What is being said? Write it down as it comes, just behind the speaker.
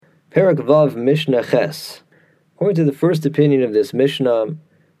Perak Vav Mishnah Ches. According to the first opinion of this Mishnah,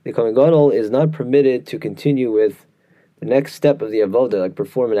 the Kohen Gadol is not permitted to continue with the next step of the avoda, like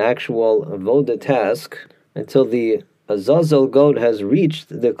perform an actual avoda task, until the Azazel goat has reached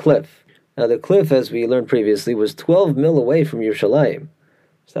the cliff. Now the cliff, as we learned previously, was 12 mil away from Yerushalayim.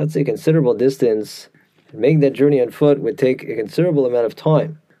 So that's a considerable distance. Making that journey on foot would take a considerable amount of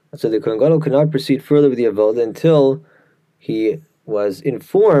time. So the Kohen Gadol could not proceed further with the avoda until he was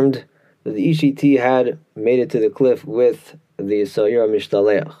informed that the Ishiti had made it to the cliff with the Sa'ir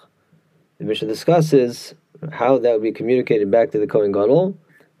HaMishtaleach. The Mishnah discusses how that would be communicated back to the Kohen Gadol.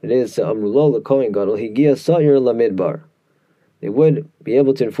 It is Amrulo the Kohen Gadol Higia Sa'ir Lamidbar. They would be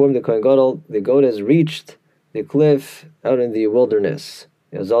able to inform the Kohen Gadol the goat has reached the cliff out in the wilderness,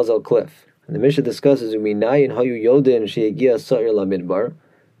 the Azazel cliff. And the Mishnah discusses Uminayin Hayu Yodin Shehigia Sa'ir Lamidbar.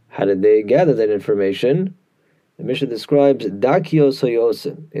 How did they gather that information? The Mishnah describes Dakios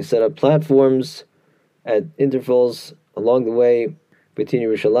Hayosin. They set up platforms at intervals along the way between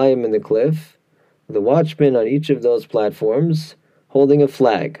Yerushalayim and the cliff, with a watchman on each of those platforms holding a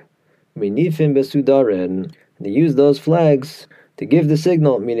flag. Minifim Besudaren. And they use those flags to give the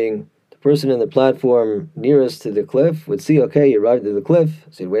signal, meaning the person in the platform nearest to the cliff would see, okay, he arrived at the cliff,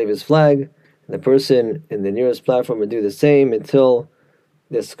 so he'd wave his flag, and the person in the nearest platform would do the same until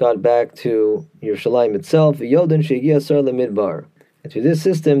this got back to Yerushalayim itself. Yodin Shegia Sar Lemidbar. And through this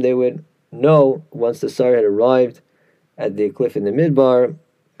system, they would know once the Sar had arrived at the cliff in the Midbar,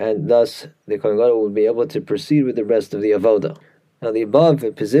 and thus the Kohen Gadol would be able to proceed with the rest of the avoda. Now, the above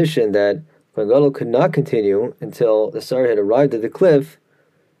position that Kohen Gadol could not continue until the Sar had arrived at the cliff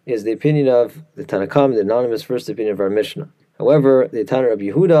is the opinion of the Tanakam, the anonymous first opinion of our Mishnah. However, the Tana Rabbi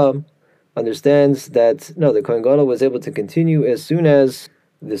Yehuda understands that no, the Kohen Gadol was able to continue as soon as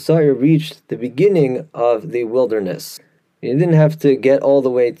the Sa'ir reached the beginning of the wilderness. He didn't have to get all the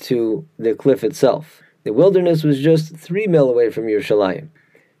way to the cliff itself. The wilderness was just 3 mil away from Yerushalayim.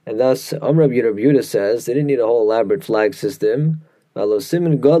 And thus, Rabbi Yehuda says they didn't need a whole elaborate flag system. There was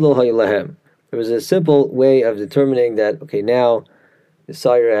a simple way of determining that, okay, now the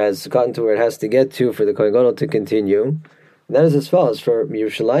Sa'ir has gotten to where it has to get to for the Kohen Gadol to continue. And that is as follows. For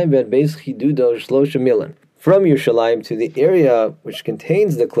Yerushalayim, basically Chidudo Shlosha Milan. From Yerushalayim to the area which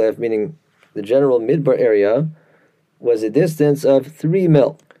contains the cliff, meaning the general Midbar area, was a distance of 3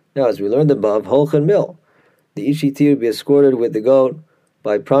 mil. Now, as we learned above, Holchan mil. The Ishiti would be escorted with the goat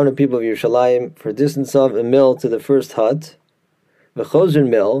by prominent people of Yerushalayim for a distance of 1 mil to the first hut. V'chozer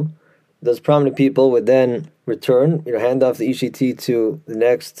mil, those prominent people would then return, hand off the Ishiti to the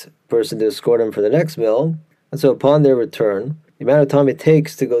next person to escort him for the next mil. And so upon their return, the amount of time it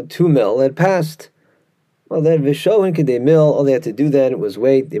takes to go 2 mil had passed. Well, then, Vishoin Kedei Mil, all they had to do then was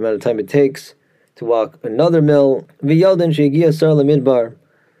wait the amount of time it takes to walk another mil. V'yalden Shegia Sar Lemidbar.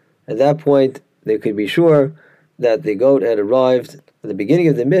 At that point, they could be sure that the goat had arrived at the beginning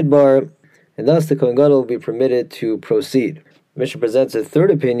of the Midbar, and thus the Kohen Gadol will be permitted to proceed. Mishnah presents a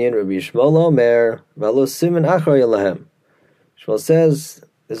third opinion, Rabbi Shmuel Omer, Valo Siman Achar Yalahem. Shmuel says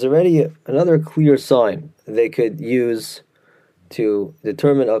there's already another clear sign they could use to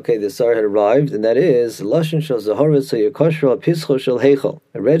determine, okay, the Sar had arrived, and that is Lashon Shel Zaharas Hayakoshra Pischo Shel Heichel.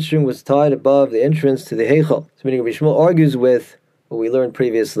 A red string was tied above the entrance to the Heichel. So meaning Rabbi Shmuel argues with what we learned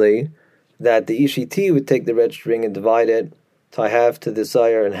previously, that the Ishiti would take the red string and divide it, tie half to the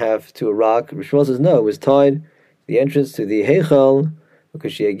Sar and half to a rock. Rabbi Shmuel says no, it was tied to the entrance to the Heichel,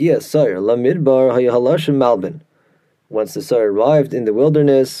 because Sheagia Sar Lamidbar Hayahalashim Malbin. Once the Sar arrived in the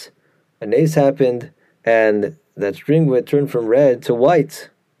wilderness, a nace happened, and that string would turn from red to white.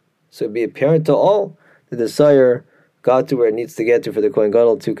 So it would be apparent to all that the Sa'ir got to where it needs to get to for the Kohen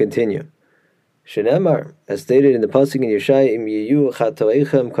Gadol to continue. Shenemar, as stated in the pasuk in Yeshaya, Im yiyu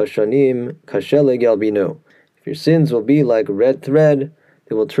chatoechem kashanim kasheleg yalbinu. If your sins will be like red thread,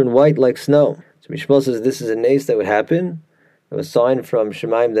 they will turn white like snow. So Mishmol says this is a nace that would happen. It was a sign from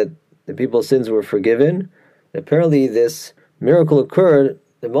Shemaim that the people's sins were forgiven. And apparently this miracle occurred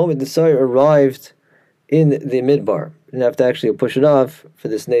the moment the Sa'ir arrived in the Midbar. You didn't have to actually push it off for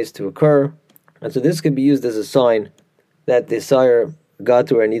this nace to occur. And so this could be used as a sign that the Sa'ir got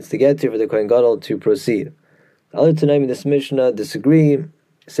to where it needs to get to for the Kohen Gadol to proceed. The other Tanaim in this Mishnah disagree,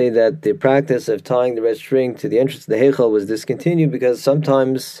 say that the practice of tying the red string to the entrance of the Heichel was discontinued because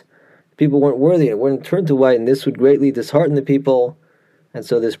sometimes people weren't worthy and wouldn't turn to white, and this would greatly dishearten the people, and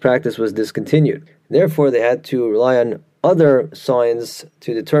so this practice was discontinued. Therefore, they had to rely on other signs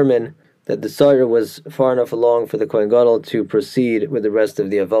to determine that the Sa'ir was far enough along for the Kohen Gadol to proceed with the rest of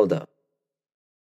the avoda.